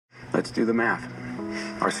Let's do the math.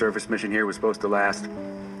 Our service mission here was supposed to last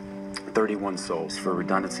 31 souls. For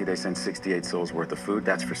redundancy, they sent 68 souls worth of food.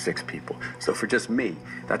 That's for 6 people. So for just me,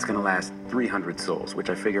 that's going to last 300 souls, which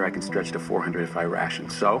I figure I can stretch to 400 if I ration.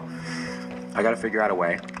 So I got to figure out a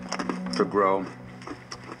way to grow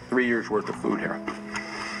 3 years worth of food here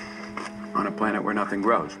on a planet where nothing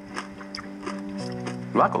grows.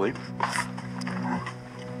 Luckily,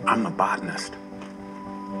 I'm a botanist.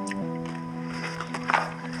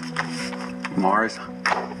 Mars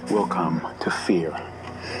will come to fear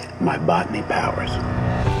my botany powers.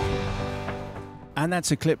 And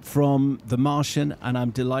that's a clip from The Martian, and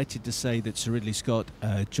I'm delighted to say that Sir Ridley Scott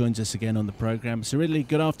joins us again on the programme. Sir Ridley,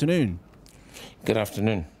 good afternoon. Good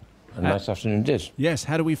afternoon. A nice afternoon it is. Yes,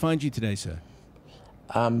 how do we find you today, sir?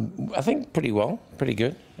 I think pretty well, pretty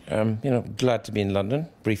good. Glad to be in London,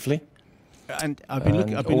 briefly. And I've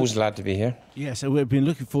been always glad to be here. Yeah, so we've been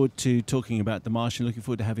looking forward to talking about The Martian, looking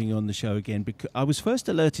forward to having you on the show again, because I was first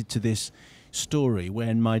alerted to this story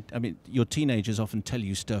when your teenagers often tell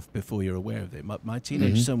you stuff before you're aware of it. My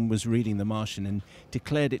teenage son was reading The Martian and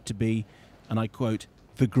declared it to be, and I quote,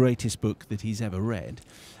 the greatest book that he's ever read.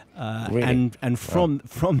 Really? And from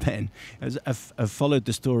then, I've followed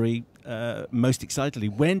the story most excitedly.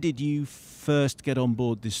 When did you first get on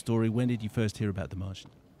board this story? When did you first hear about The Martian?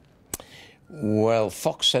 Well,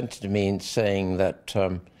 Fox sent it to me saying that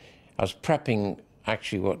I was prepping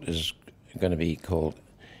actually what is going to be called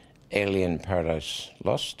Alien Paradise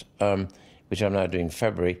Lost, which I'm now doing in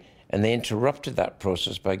February, and they interrupted that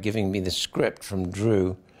process by giving me the script from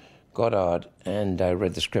Drew Goddard, and I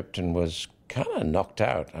read the script and was kind of knocked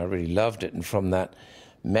out. I really loved it, and from that,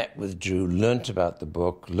 met with Drew, learnt about the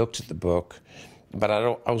book, looked at the book, but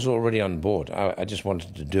I was already on board. I just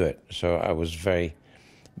wanted to do it, so I was very,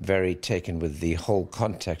 very taken with the whole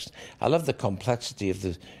context. I love the complexity of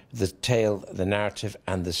the tale, the narrative,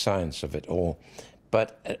 and the science of it all.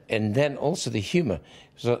 And then also the humour.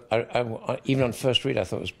 So I, even on first read, I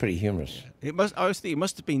thought it was pretty humorous. I was thinking it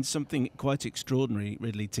must have been something quite extraordinary,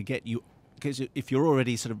 Ridley, to get you, because if you're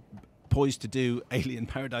already sort of poised to do Alien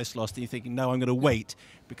Paradise Lost, and you're thinking, no, I'm going to wait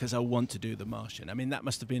because I want to do The Martian. I mean, that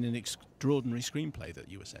must have been an extraordinary screenplay that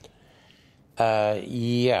you were saying.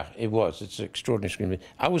 Yeah, it was. It's an extraordinary screenplay.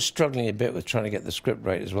 I was struggling a bit with trying to get the script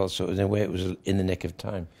right as well, so in a way it was in the nick of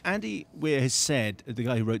time. Andy Weir has said, the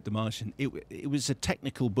guy who wrote The Martian, it was a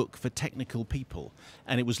technical book for technical people,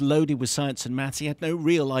 and it was loaded with science and maths. He had no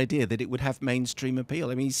real idea that it would have mainstream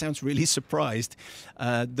appeal. I mean, he sounds really surprised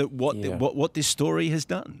that what this story has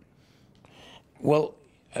done. Well,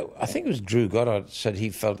 I think it was Drew Goddard said he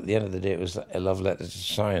felt at the end of the day it was a love letter to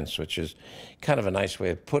science, which is kind of a nice way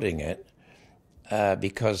of putting it.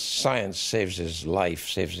 Because science saves his life,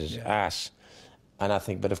 saves his ass. And I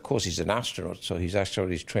think, but of course he's an astronaut, so that's what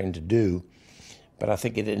he's trained to do. But I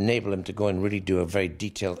think it enabled him to go and really do a very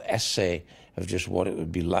detailed essay of just what it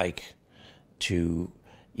would be like to,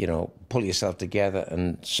 pull yourself together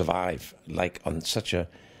and survive, like on such a,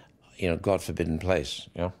 God-forbidden place,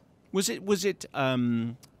 Was it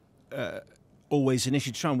always an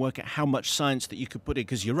issue to try and work out how much science that you could put in?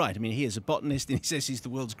 Because you're right. I mean, he is a botanist, and he says he's the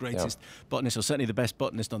world's greatest botanist, or certainly the best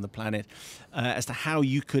botanist on the planet. As to how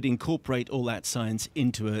you could incorporate all that science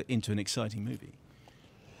into an exciting movie.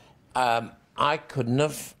 I couldn't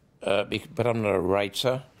have, but I'm not a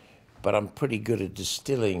writer. But I'm pretty good at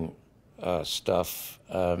distilling stuff,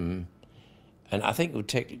 and I think it would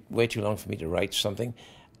take way too long for me to write something.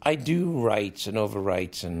 I do write and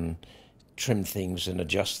overwrite and trim things and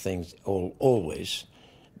adjust things always,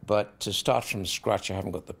 but to start from scratch, I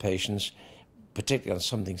haven't got the patience, particularly on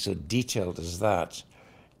something so detailed as that.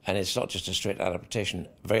 And it's not just a straight adaptation.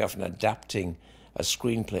 Very often, adapting a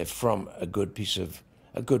screenplay from a good piece of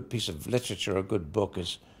literature, a good book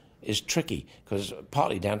is tricky, because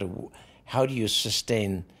partly down to how do you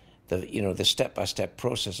sustain the step-by-step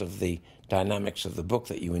process of the dynamics of the book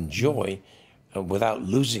that you enjoy, without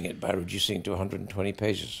losing it by reducing it to 120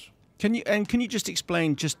 pages. Can you just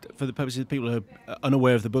explain, just for the purposes of the people who are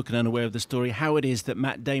unaware of the book and unaware of the story, how it is that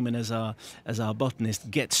Matt Damon, as our botanist,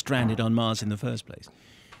 gets stranded on Mars in the first place?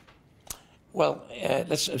 Well,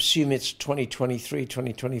 let's assume it's 2023,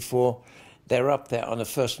 2024. They're up there on the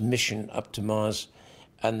first mission up to Mars,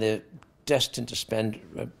 and they're destined to spend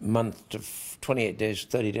a month to 28 days,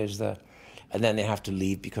 30 days there, and then they have to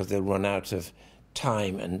leave because they'll run out of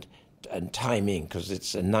time and timing, because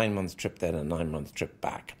it's a 9-month trip then, a 9-month trip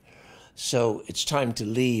back. So it's time to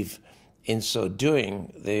leave. In so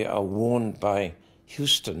doing, they are warned by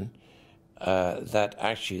Houston that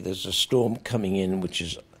actually there's a storm coming in which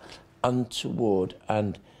is untoward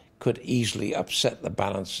and could easily upset the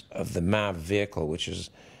balance of the MAV vehicle, which is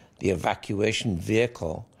the evacuation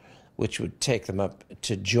vehicle, which would take them up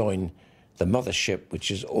to join the mothership, which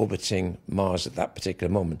is orbiting Mars at that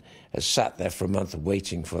particular moment, has sat there for a month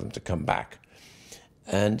waiting for them to come back.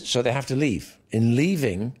 And so they have to leave. In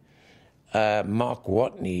leaving, Mark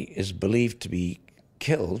Watney is believed to be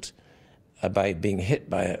killed by being hit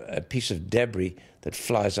by a piece of debris that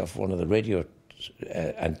flies off one of the radio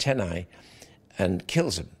antennae and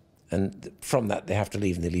kills him. And from that, they have to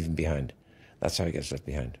leave, and they leave him behind. That's how he gets left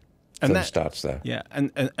behind. And that starts there. Yeah,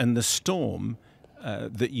 and the storm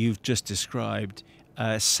that you've just described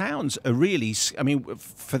sounds I mean,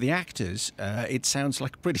 for the actors, it sounds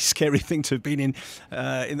like a pretty scary thing to have been in.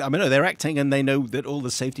 I mean, they're acting and they know that all the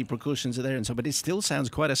safety precautions are there and so, but it still sounds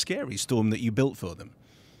quite a scary storm that you built for them.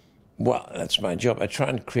 Well, that's my job. I try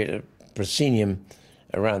and create a proscenium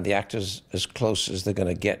around the actors as close as they're going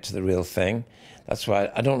to get to the real thing. That's why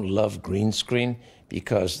I don't love green screen,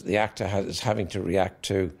 because the actor is having to react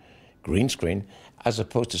to green screen as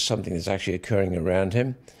opposed to something that's actually occurring around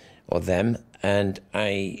him or them. And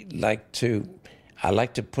I like to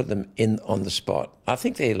put them in on the spot. I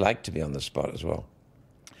think they like to be on the spot as well.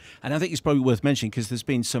 And I think it's probably worth mentioning, because there's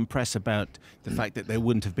been some press about the fact that there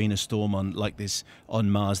wouldn't have been a storm like this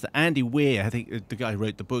on Mars. That Andy Weir, I think the guy who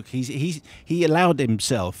wrote the book, he allowed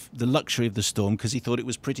himself the luxury of the storm because he thought it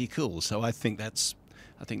was pretty cool. So I think that's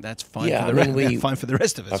fine. Yeah, fine for the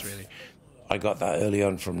rest of us, really. I got that early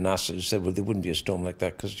on from NASA, who said, well, there wouldn't be a storm like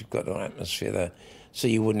that because you've got no atmosphere there. So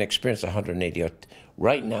you wouldn't experience 180.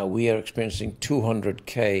 Right now, we are experiencing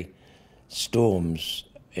 200K storms.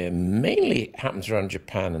 Mainly happens around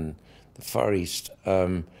Japan and the Far East.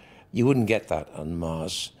 You wouldn't get that on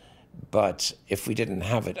Mars. But if we didn't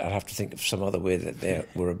have it, I'd have to think of some other way that they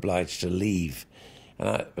were obliged to leave.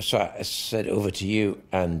 And so I said over to you,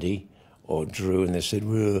 Andy, or Drew, and they said,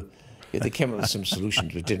 well, they came up with some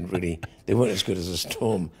solutions which they weren't as good as a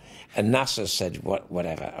storm. And NASA said,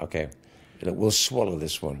 whatever, okay, we'll swallow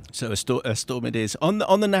this one. So a storm it is. On the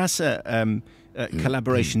NASA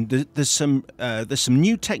collaboration, there's some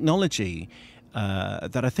new technology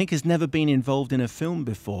that I think has never been involved in a film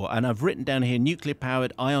before. And I've written down here,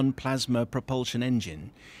 nuclear-powered ion plasma propulsion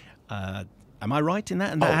engine. Am I right in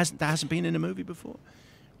that? And that hasn't been in a movie before?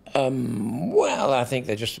 Well, I think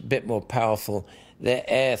they're just a bit more powerful. They're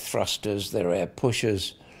air thrusters, they're air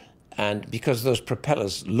pushers, and because those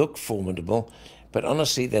propellers look formidable, but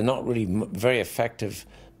honestly, they're not really very effective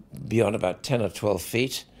beyond about 10 or 12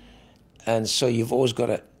 feet. And so you've always got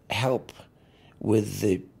to help with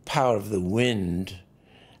the power of the wind.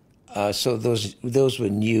 So those were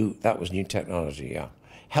new. That was new technology, yeah.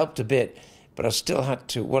 Helped a bit, but I still had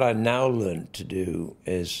to. What I now learned to do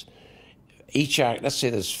is each act. Let's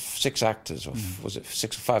say there's 6 actors, or was it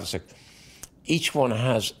 6 or 5 or 6? Each one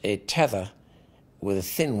has a tether with a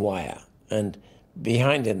thin wire, and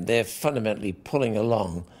behind him they're fundamentally pulling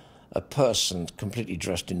along a person completely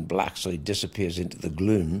dressed in black, so he disappears into the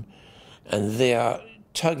gloom, and they are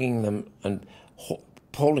tugging them and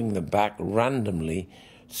pulling them back randomly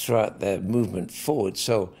throughout their movement forward.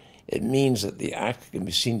 So it means that the actor can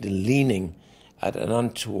be seen leaning at an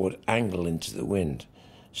untoward angle into the wind.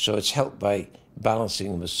 So it's helped by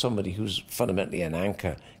balancing them with somebody who's fundamentally an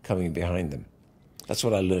anchor coming behind them. That's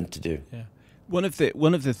what I learned to do. Yeah. One of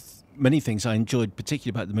the many things I enjoyed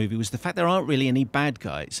particularly about the movie was the fact there aren't really any bad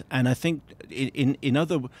guys. And I think in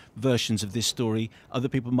other versions of this story, other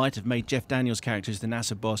people might have made Jeff Daniels' character as the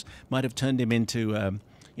NASA boss, might have turned him into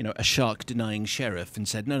a shark-denying sheriff and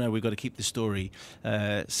said, no, we've got to keep the story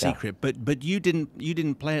secret. Yeah. But you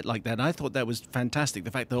didn't play it like that. And I thought that was fantastic.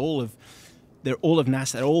 The fact that they're all of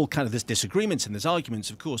NASA, they're all kind of, there's disagreements and there's arguments,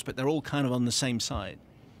 of course, but they're all kind of on the same side.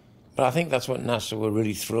 But I think that's what NASA were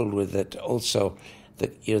really thrilled with, that also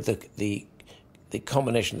the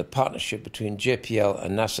combination, the partnership between JPL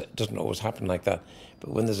and NASA doesn't always happen like that.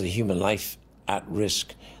 But when there's a human life at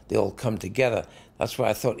risk, they all come together. That's why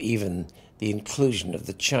I thought even the inclusion of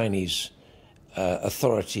the Chinese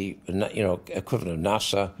authority, equivalent of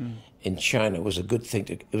NASA in China, was a good thing.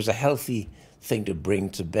 It was a healthy thing to bring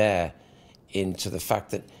to bear into the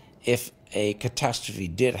fact that if a catastrophe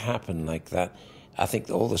did happen like that, I think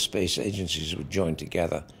all the space agencies would join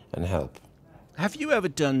together and help. Have you ever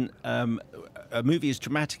done a movie as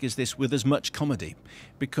dramatic as this with as much comedy?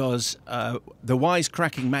 Because the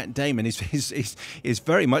wisecracking Matt Damon is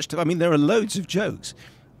very much... I mean, there are loads of jokes.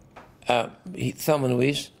 Thelma and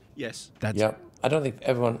Louise? Yes. Yeah. I don't think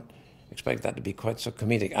everyone expected that to be quite so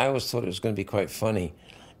comedic. I always thought it was going to be quite funny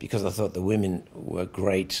because I thought the women were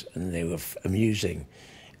great and they were amusing.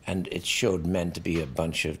 And it showed men to be a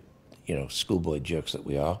bunch of, schoolboy jerks that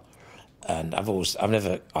we are. And I've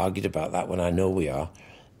never argued about that when I know we are.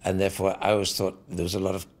 and therefore I always thought there was a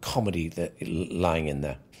lot of comedy lying in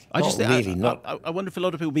there. I wonder if a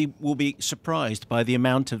lot of people will be surprised by the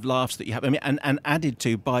amount of laughs that you have. I mean, and added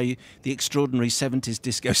to by the extraordinary 70s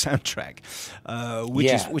disco soundtrack,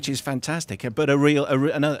 which is fantastic, but a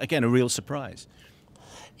real surprise.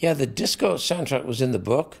 Yeah, the disco soundtrack was in the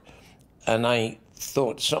book, and I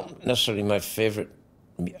thought it's not necessarily my favorite.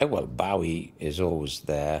 Well, Bowie is always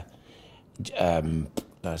there. I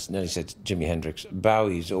nearly said Jimi Hendrix.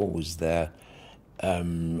 Bowie's always there.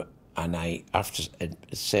 And I have to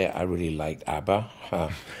say I really liked ABBA. I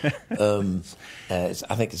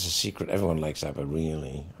think it's a secret. Everyone likes ABBA,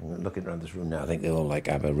 really. I'm looking around this room now. I think they all like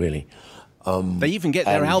ABBA, really. They even get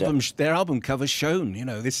their album covers shown.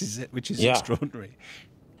 This is it, which is extraordinary.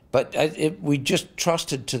 But we just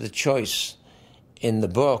trusted to the choice in the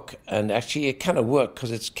book, and actually it kind of worked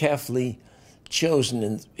because it's carefully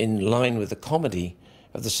chosen in line with the comedy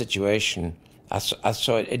of the situation. I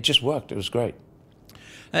saw it. It just worked. It was great.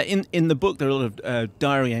 In the book, there are a lot of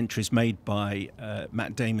diary entries made by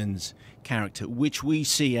Matt Damon's character, which we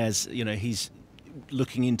see as, he's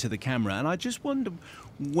looking into the camera. And I just wonder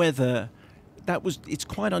whether it's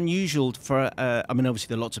quite unusual for, obviously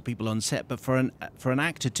there are lots of people on set, but for an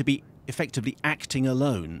actor to be effectively acting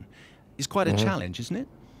alone is quite a challenge, isn't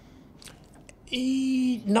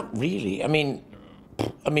it? Not really. I mean,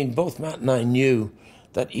 both Matt and I knew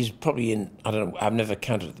that he's probably in, I don't know, I've never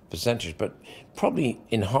counted the percentage, but probably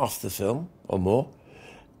in half the film or more.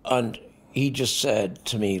 And he just said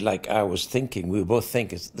to me, like I was thinking, we were both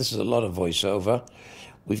thinking, this is a lot of voiceover.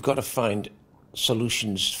 We've got to find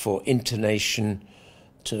solutions for intonation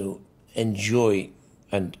to enjoy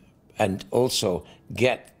and also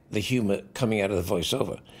get the humor coming out of the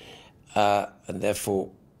voiceover. And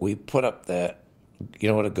therefore, we put up there, you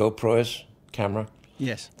know what a GoPro is? Camera?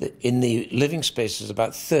 Yes. In the living space, there's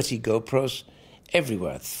about 30 GoPros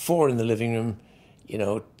everywhere. 4 in the living room,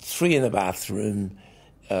 3 in the bathroom,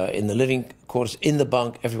 in the living quarters, in the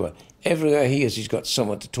bunk, everywhere. Everywhere he is, he's got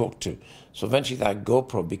someone to talk to. So eventually that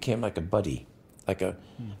GoPro became like a buddy, like a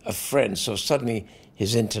friend. So suddenly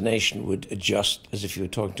his intonation would adjust as if you were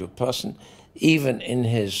talking to a person. Even in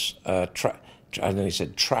his, I know he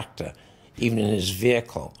said tractor, even in his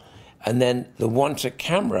vehicle. And then the one-to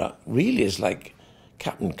camera really is like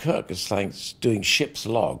Captain Kirk. It's like doing ship's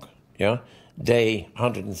log, day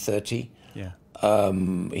 130. Yeah.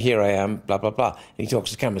 Here I am, blah, blah, blah. And he talks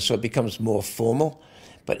to the camera, so it becomes more formal.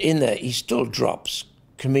 But in there, he still drops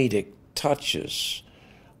comedic touches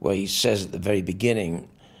where he says at the very beginning,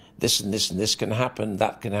 this and this and this can happen,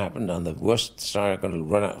 that can happen. On the worst scenario, I'm going to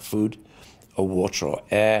run out of food or water or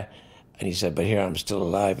air. And he said, but here I'm still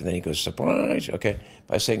alive. And then he goes, surprise. Okay.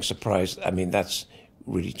 By saying surprise, I mean, that's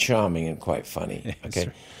really charming and quite funny. Okay.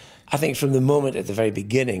 Right. I think from the moment at the very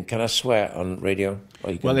beginning, can I swear on radio?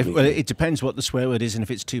 Well, it depends what the swear word is and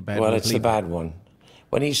if it's too bad. Well, it's a bad one.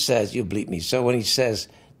 When he says, you bleep me. So when he says,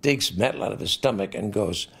 digs metal out of his stomach and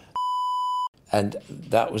goes, and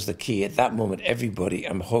that was the key. At that moment, everybody,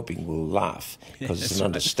 I'm hoping, will laugh because it's an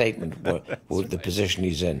understatement with the position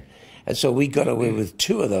he's in. And so we got away with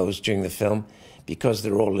 2 of those during the film because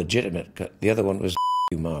they're all legitimate. The other one was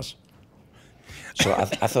Mars. So I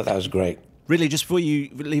thought that was great. Really, just before you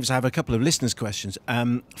leave us, I have a couple of listeners' questions.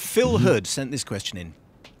 Phil Hood sent this question in.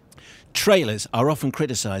 Trailers are often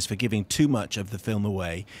criticised for giving too much of the film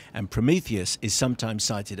away, and Prometheus is sometimes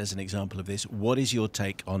cited as an example of this. What is your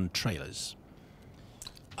take on trailers?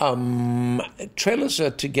 Trailers are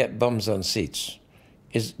to get bums on seats.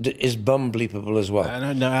 Is bum bleepable as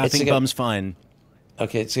well? No, I think bum's fine.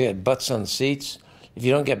 Okay, it's to get butts on seats. If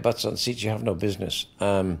you don't get butts on seats, you have no business.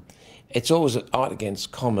 It's always an art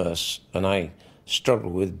against commerce, and I struggle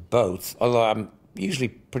with both, although I'm usually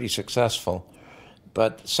pretty successful.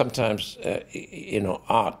 But sometimes,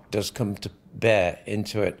 art does come to bear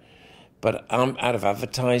into it. But I'm out of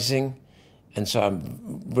advertising, and so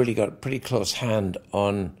I'm really got a pretty close hand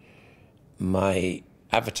on my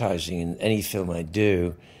advertising in any film I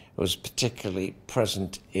do. I was particularly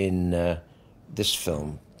present in this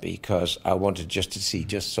film because I wanted just to see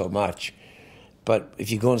just so much. But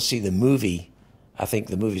if you go and see the movie, I think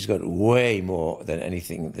the movie's got way more than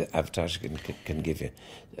anything the advertiser can give you.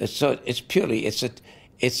 So it's purely, it's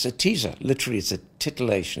a teaser. Literally, it's a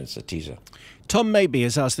titillation. It's a teaser. Tom Maybe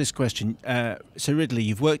has asked this question. So Ridley,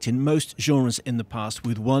 you've worked in most genres in the past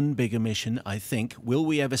with one big omission, I think. Will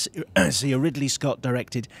we ever see a Ridley Scott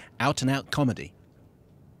directed out-and-out comedy?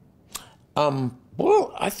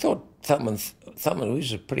 Well, I thought Thelma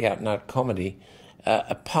was a pretty out-and-out comedy,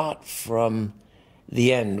 apart from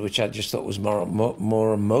the end, which I just thought was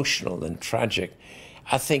more emotional than tragic.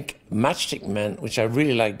 I think Matchstick Men, which I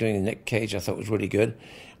really liked doing with Nick Cage, I thought was really good.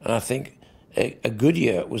 And I think A Good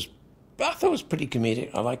Year I thought was pretty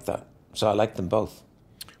comedic. I liked that. So I liked them both.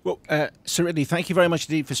 Well, Sir Ridley, thank you very much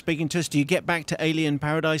indeed for speaking to us. Do you get back to Alien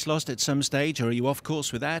Paradise Lost at some stage, or are you off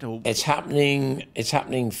course with that? Or It's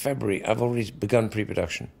happening February. I've already begun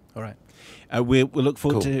pre-production. all right. We'll look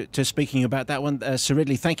forward to speaking about that one. Sir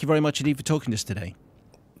Ridley, thank you very much indeed for talking to us today.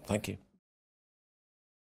 Thank you.